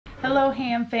Hello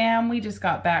Ham fam, we just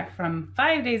got back from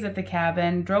 5 days at the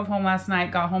cabin, drove home last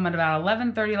night, got home at about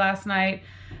 11:30 last night,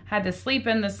 had to sleep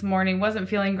in this morning, wasn't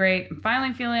feeling great, I'm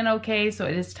finally feeling okay, so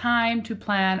it is time to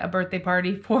plan a birthday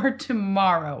party for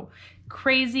tomorrow.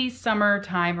 Crazy summer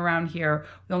time around here.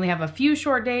 We only have a few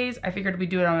short days. I figured we'd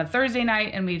do it on a Thursday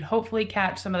night and we'd hopefully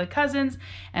catch some of the cousins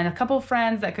and a couple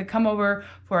friends that could come over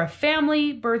for a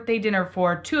family birthday dinner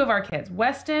for 2 of our kids.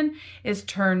 Weston is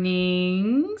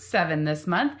turning 7 this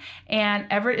month and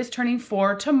Everett is turning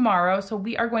 4 tomorrow. So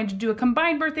we are going to do a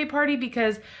combined birthday party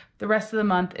because the rest of the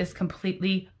month is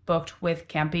completely booked with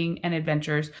camping and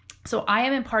adventures. So I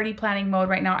am in party planning mode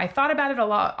right now. I thought about it a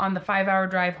lot on the 5-hour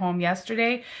drive home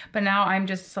yesterday, but now I'm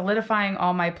just solidifying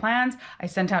all my plans. I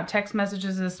sent out text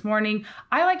messages this morning.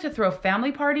 I like to throw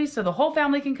family parties so the whole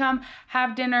family can come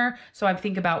have dinner. So I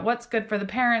think about what's good for the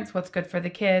parents, what's good for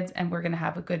the kids, and we're gonna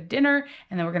have a good dinner,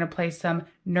 and then we're gonna play some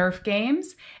Nerf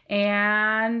games,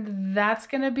 and that's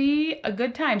gonna be a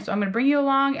good time. So I'm gonna bring you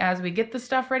along as we get the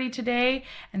stuff ready today,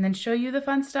 and then show you the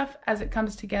fun stuff as it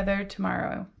comes together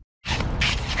tomorrow.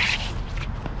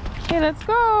 Okay, let's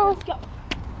go. Let's go.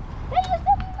 That used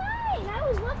to be mine. I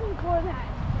was looking for that.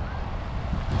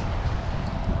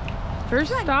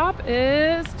 First stop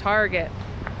is Target.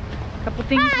 A couple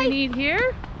things we need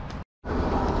here.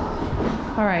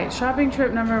 All right, shopping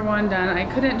trip number 1 done. I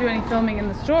couldn't do any filming in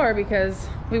the store because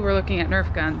we were looking at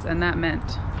Nerf guns, and that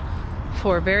meant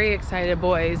 4 very excited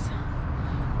boys.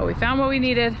 But we found what we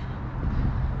needed.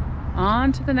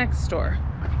 On to the next store.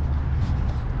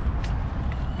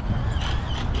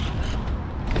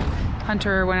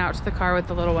 Hunter went out to the car with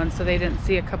the little ones, so they didn't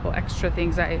see a couple extra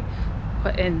things I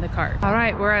put in the cart. All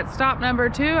right, we're at stop number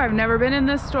 2. I've never been in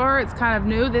this store. It's kind of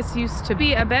new. This used to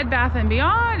be a Bed Bath &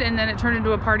 Beyond, and then it turned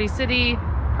into a Party City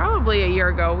probably a year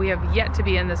ago. We have yet to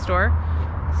be in this store,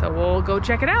 so we'll go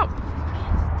check it out.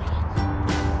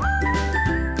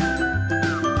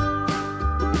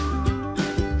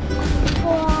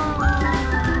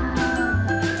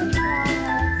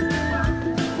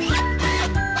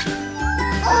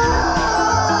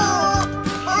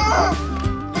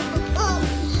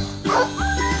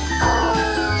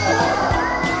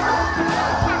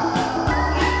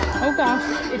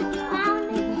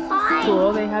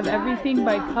 Cool. They have everything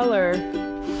by color.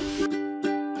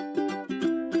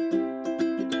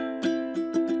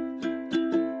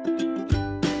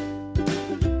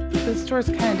 This store is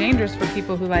kind of dangerous for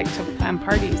people who like to plan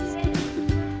parties,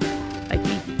 like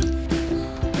me.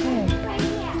 Okay.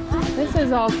 This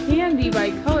is all candy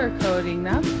by color coding.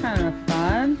 That's kind of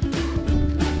fun.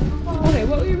 Okay,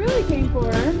 what we really came for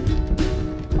is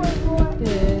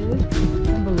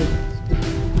some balloons.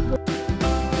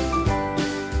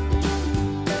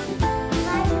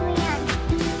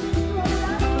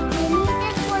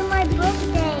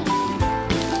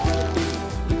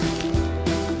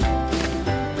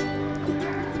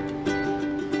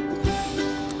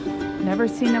 Never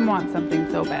seen him want something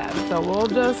so bad, so we'll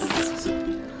just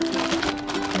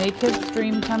make his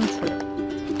dream come true.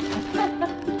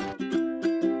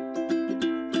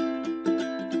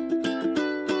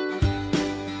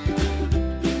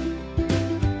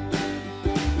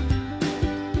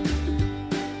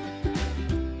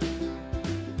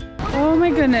 Oh my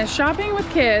goodness, shopping with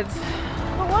kids.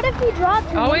 But what if we dropped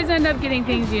him? Always end up getting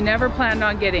things you never planned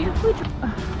on getting.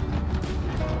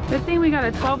 Good thing we got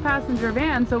a 12-passenger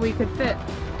van so we could fit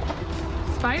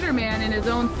Spider-Man in his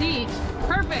own seat.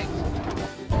 Perfect.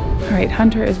 All right,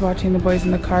 Hunter is watching the boys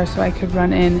in the car so I could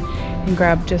run in and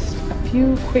grab just a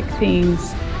few quick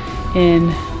things in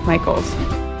Michael's.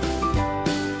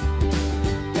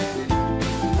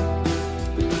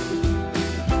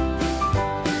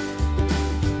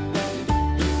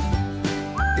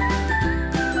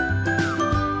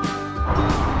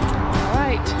 All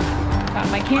right, got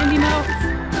my candy melts.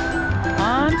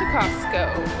 On to Costco.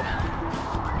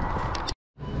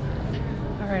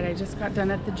 All right, I just got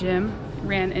done at the gym,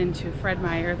 ran into Fred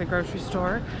Meyer, the grocery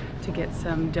store, to get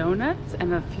some donuts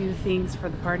and a few things for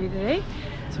the party today.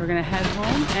 So we're gonna head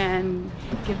home and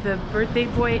give the birthday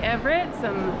boy Everett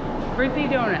some birthday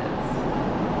donuts.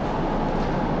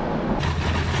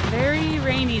 Very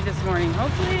rainy this morning.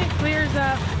 Hopefully it clears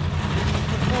up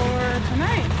before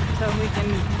tonight so we can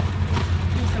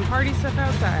do some party stuff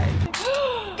outside.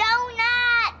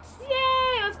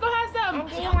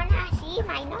 Do you want to see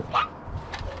my notebook?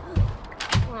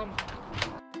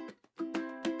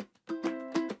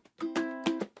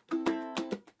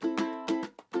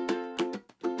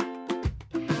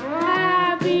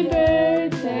 Happy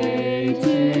birthday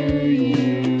to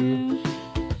you.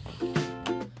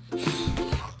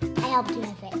 I helped you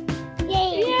with it. Yay!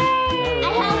 Yay! I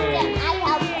helped him.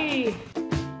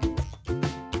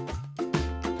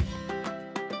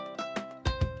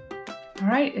 All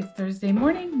right, it's Thursday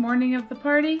morning, morning of the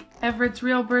party, Everett's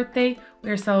real birthday. We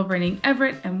are celebrating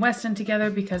Everett and Weston together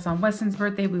because on Weston's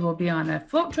birthday, we will be on a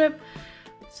float trip.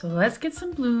 So let's get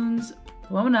some balloons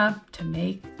blown up to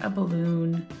make a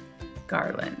balloon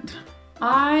garland.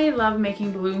 I love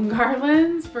making balloon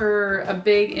garlands for a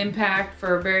big impact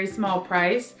for a very small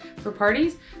price for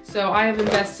parties. So I have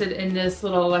invested in this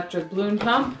little electric balloon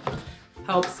pump.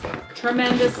 Helps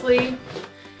tremendously.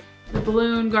 The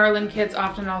balloon garland kits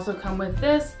often also come with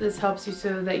this. This helps you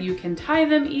so that you can tie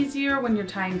them easier when you're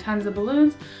tying tons of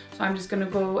balloons. So I'm just gonna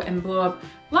go and blow up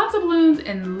lots of balloons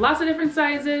in lots of different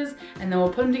sizes, and then we'll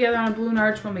put them together on a balloon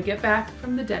arch when we get back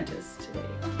from the dentist today.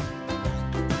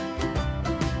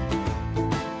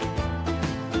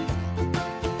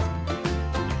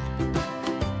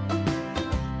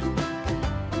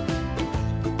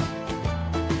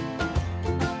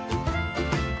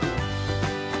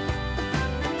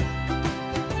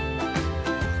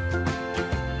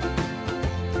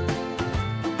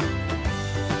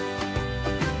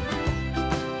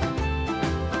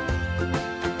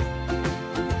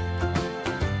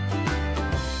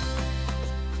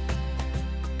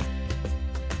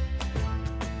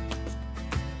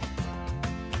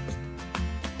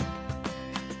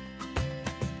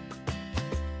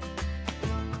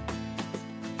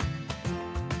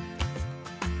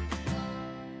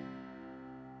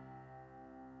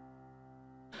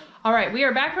 All right, we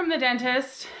are back from the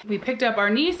dentist. We picked up our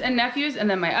niece and nephews, and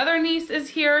then my other niece is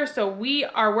here. So we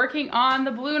are working on the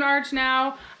balloon arch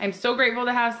now. I'm so grateful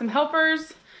to have some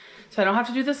helpers, so I don't have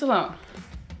to do this alone.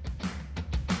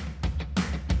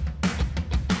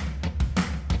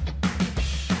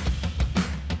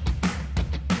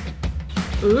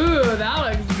 Ooh,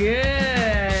 that looks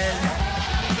good.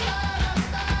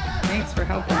 Thanks for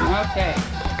helping. Okay.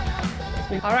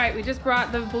 All right, we just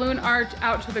brought the balloon arch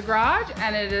out to the garage,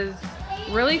 and it is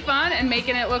really fun and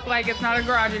making it look like it's not a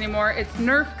garage anymore. It's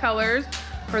Nerf colors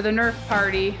for the Nerf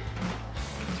party.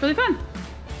 It's really fun.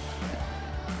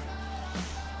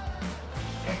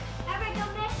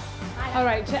 All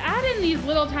right, to add in these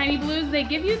little tiny blues, they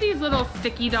give you these little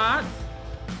sticky dots.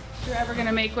 If you're ever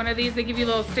gonna make one of these, they give you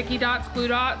little sticky dots, glue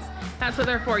dots. That's what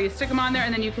they're for. You stick them on there,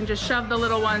 and then you can just shove the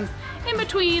little ones in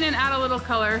between and add a little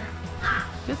color,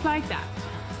 just like that.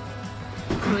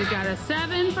 So we've got a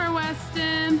 7 for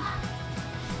Weston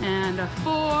and a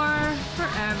 4 for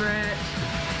Everett.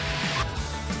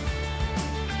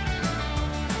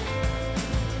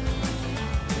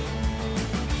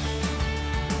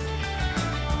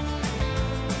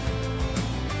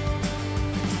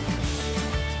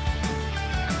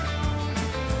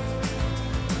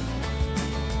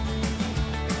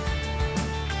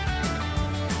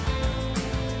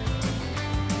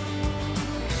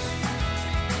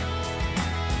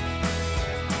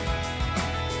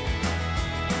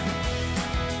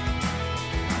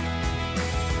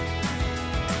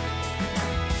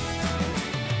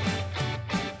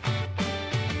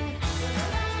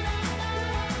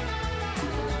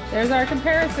 There's our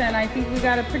comparison. I think we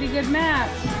got a pretty good match.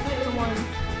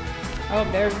 Oh,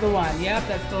 there's the one. Yep,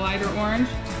 that's the lighter orange.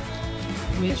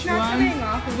 Which one?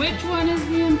 Which one is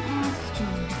the imposter?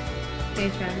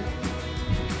 Face red.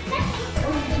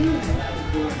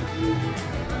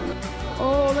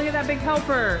 Oh, look at that big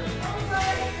helper.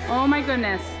 Oh my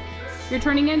goodness. You're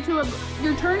turning into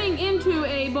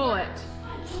a bullet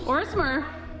or a Smurf.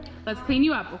 Let's clean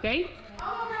you up, okay?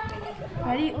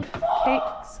 Ready?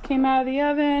 Cakes came out of the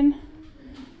oven.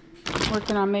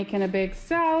 Working on making a big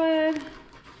salad.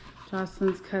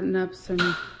 Jocelyn's cutting up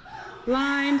some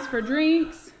limes for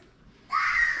drinks.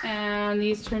 And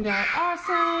these turned out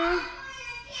awesome.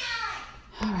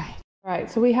 All right,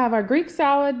 so we have our Greek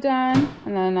salad done.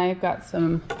 And then I've got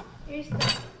some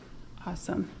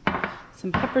awesome,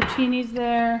 some pepperoncinis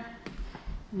there.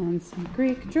 And some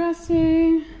Greek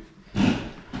dressing.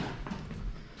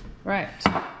 Right,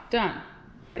 done.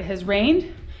 It has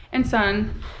rained and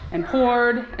sun and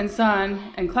poured and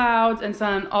sun and clouds and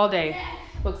sun all day.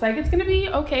 Looks like it's gonna be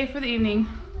okay for the evening.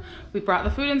 We brought the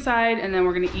food inside, and then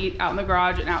we're gonna eat out in the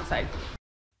garage and outside.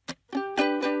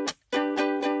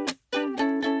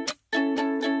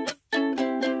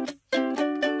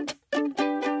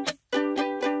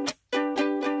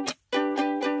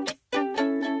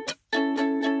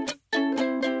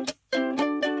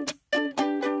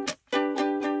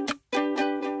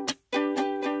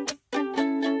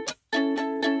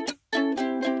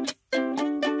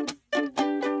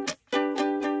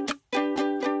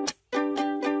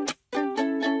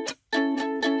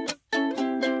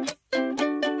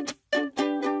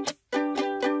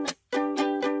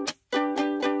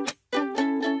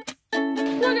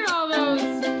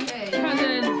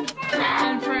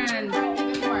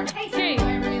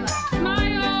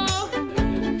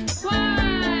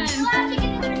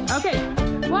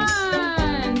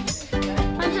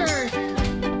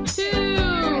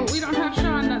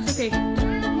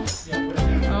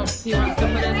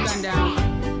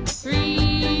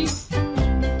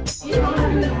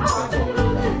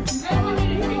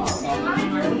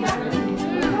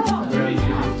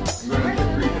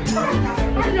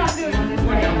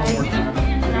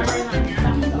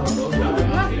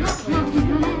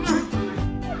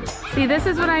 this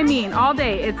is what I mean. All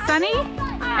day. It's sunny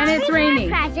and it's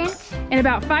rainy. In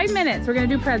about 5 minutes, we're gonna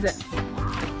do presents.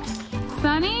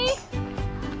 Sunny,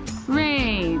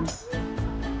 rain.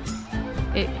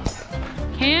 It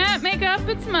can't make up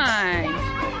its mind.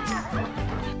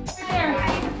 There,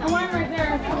 I want it right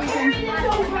there.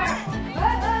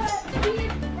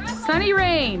 Sunny,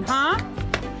 rain, huh?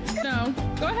 No.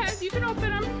 Go ahead, you can open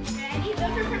them.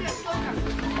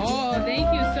 Oh,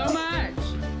 thank you so much.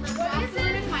 What is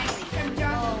it?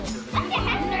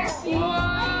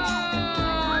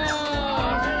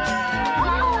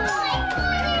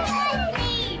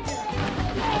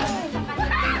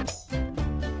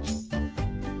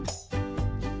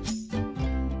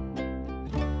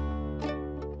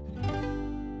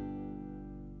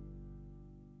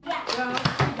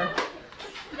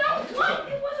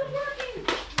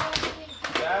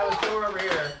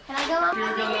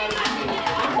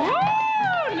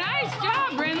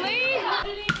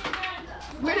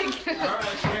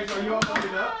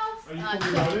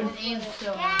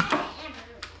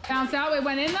 Bounce out, it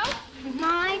went in though? Mom,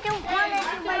 I don't want to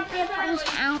do a different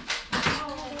count.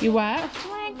 You what? I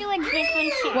want to do a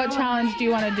different count. What challenge do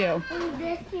you want to do?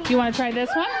 Do you want to try this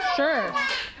one? Sure.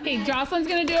 Okay, Jocelyn's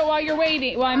going to do it while you're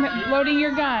waiting, while I'm loading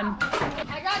your gun.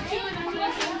 I got two.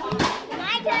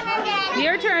 My turn again.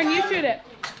 Your turn, you shoot it.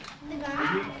 We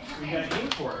gotta aim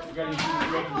for it. We gotta do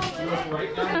it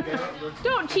right now.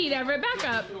 Don't cheat, Everett. Back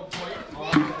up.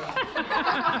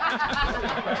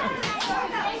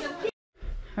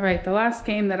 All right, the last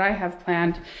game that I have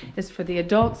planned is for the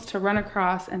adults to run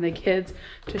across and the kids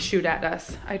to shoot at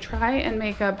us. I try and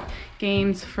make up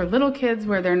games for little kids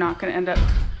where they're not going to end up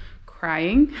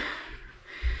crying.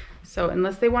 So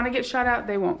unless they want to get shot at,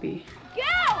 they won't be. Go!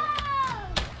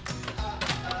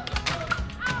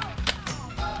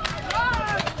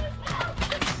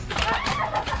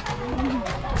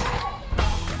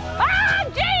 Ah,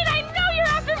 Jane, I know you're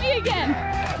after me again.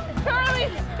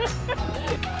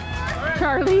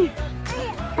 Charlie.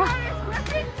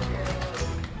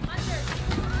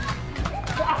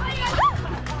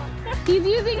 He's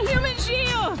using human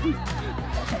shield.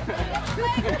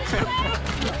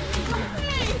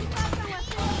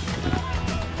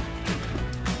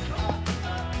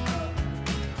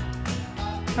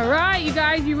 All right, you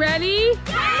guys, you ready?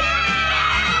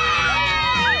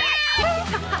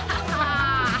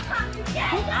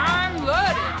 I'm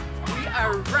loaded. We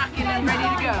are rocking and ready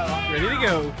to go. Ready to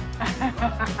go.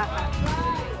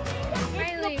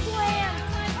 Riley.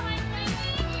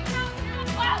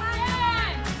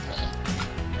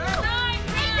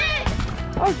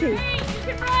 Oh, geez. You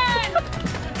can run.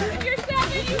 You're 7,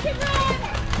 you can run.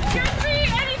 You're 3,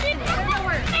 anything can run.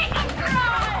 Make them run.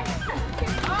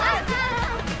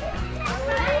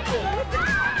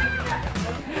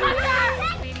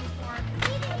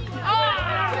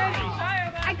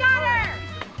 I got her.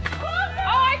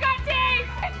 Oh, I got Dave.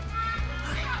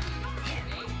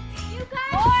 You got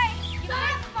boy. You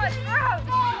got my throat.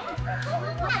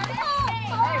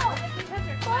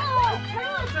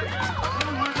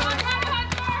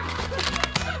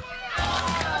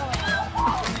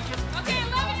 Okay,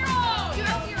 11-year-old.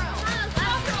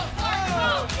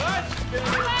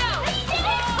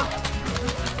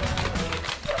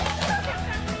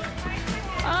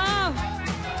 Oh,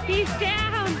 he's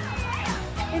down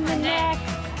in the neck.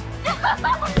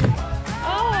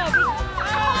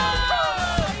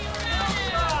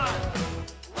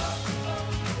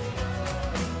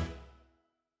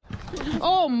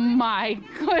 Oh my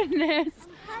goodness.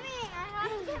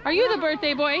 Are you the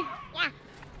birthday boy? Yeah.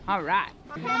 All right.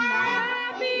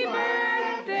 Happy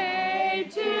birthday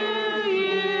to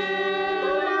you.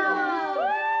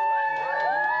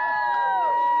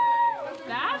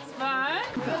 That's fun.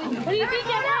 What do you think,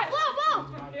 Everett? Whoa.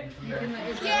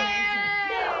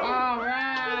 Yeah. All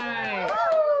right.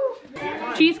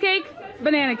 Cheesecake,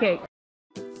 banana cake.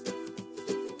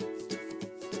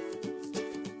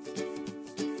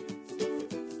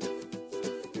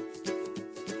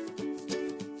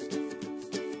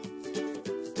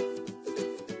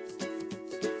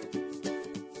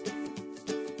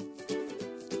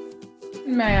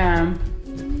 Man.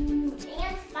 And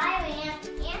Spider-Man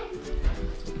and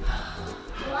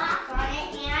block on it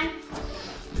and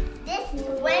this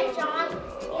went on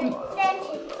and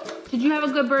scented. Did you have a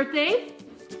good birthday?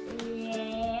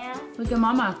 Yeah. Look at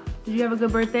Mama. Did you have a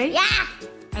good birthday? Yeah.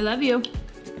 I love you.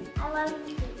 I love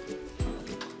you.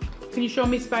 Can you show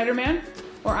me Spider-Man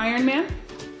or Iron Man?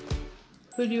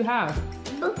 Who do you have?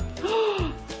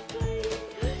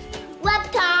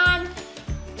 Web time.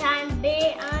 Time B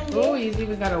on this. Oh, he's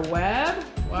even got a web.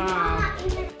 Wow.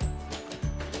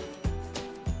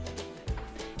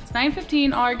 It's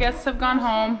 9:15. All our guests have gone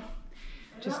home.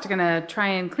 Just gonna try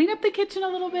and clean up the kitchen a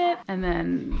little bit and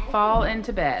then fall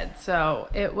into bed. So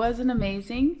it was an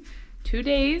amazing 2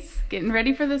 days getting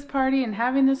ready for this party and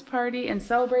having this party and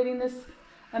celebrating this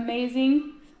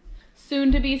amazing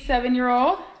soon to be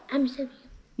 7-year-old. I'm 7.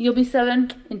 You'll be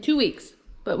 7 in 2 weeks.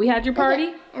 But we had your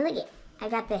party. And look it. I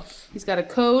got this. He's got a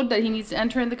code that he needs to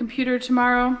enter in the computer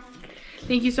tomorrow.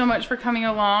 Thank you so much for coming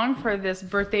along for this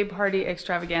birthday party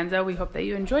extravaganza. We hope that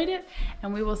you enjoyed it,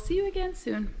 and we will see you again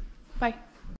soon. Bye.